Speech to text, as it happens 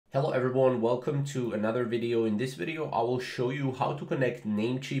Hello everyone, welcome to another video. In this video, I will show you how to connect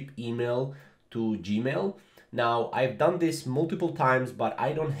Namecheap email to Gmail. Now, I've done this multiple times, but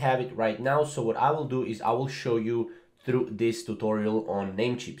I don't have it right now. So what I will do is I will show you through this tutorial on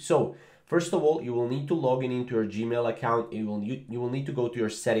Namecheap. So first of all, you will need to log in into your Gmail account. You will need to go to your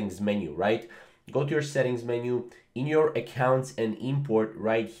settings menu, right? Go to your settings menu. In your accounts and import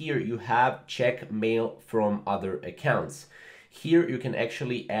right here, you have check mail from other accounts. Here you can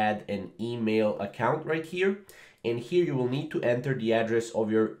actually add an email account right here. And here you will need to enter the address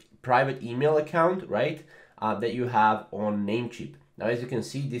of your private email account, right? That you have on Namecheap. Now, as you can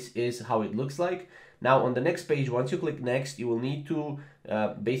see, this is how it looks like. Now on the next page, once you click next, you will need to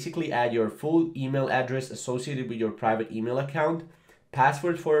basically add your full email address associated with your private email account,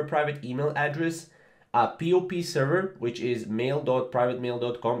 password for your private email address, POP server, which is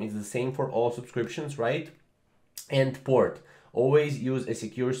mail.privatemail.com, is the same for all subscriptions, right? And port. Always use a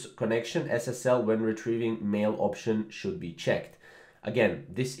secure connection, SSL, when retrieving mail option should be checked. Again,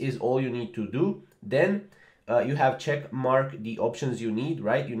 this is all you need to do. Then you have check mark the options you need,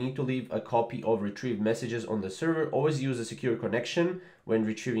 right? You need to leave a copy of retrieved messages on the server. Always use a secure connection when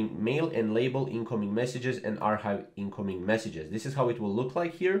retrieving mail and label incoming messages and archive incoming messages. This is how it will look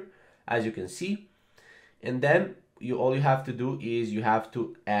like here, as you can see. And then all you have to do is you have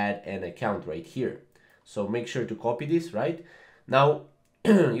to add an account right here. So make sure to copy this, right? Now,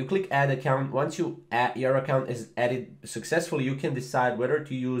 you click add account. Once your account is added successfully, you can decide whether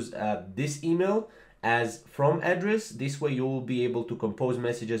to use this email as from address. This way you will be able to compose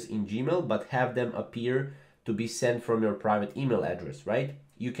messages in Gmail, but have them appear to be sent from your private email address, right?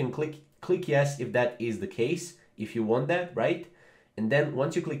 You can click yes if that is the case, if you want that, right? And then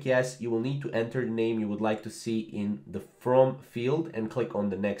once you click yes, you will need to enter the name you would like to see in the from field and click on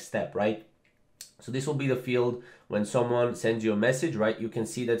the next step, right? So this will be the field when someone sends you a message, right? You can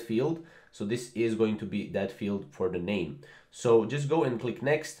see that field. So this is going to be that field for the name. So just go and click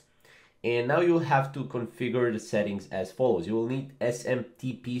next. And now you'll have to configure the settings as follows. You will need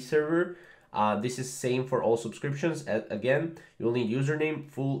SMTP server. This is same for all subscriptions. Again, you will need username,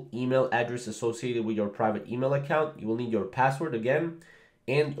 full email address associated with your private email account. You will need your password again,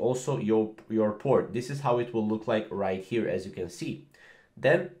 and also your port. This is how it will look like right here, as you can see.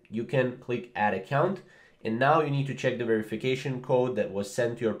 Then you can click add account, and now you need to check the verification code that was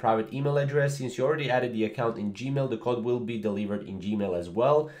sent to your private email address. Since you already added the account in Gmail, the code will be delivered in Gmail as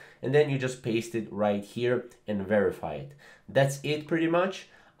well, and then you just paste it right here and verify it. That's it pretty much.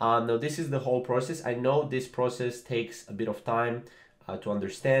 Now this is the whole process. I know this process takes a bit of time to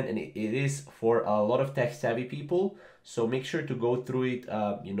understand, and it is for a lot of tech savvy people, so make sure to go through it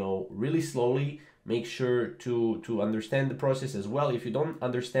really slowly. Make sure to understand the process as well. If you don't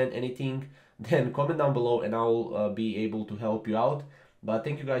understand anything, then comment down below and I'll be able to help you out. But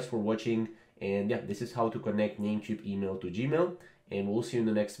thank you guys for watching, and yeah, this is how to connect Namecheap email to Gmail, and we'll see you in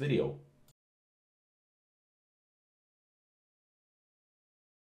the next video.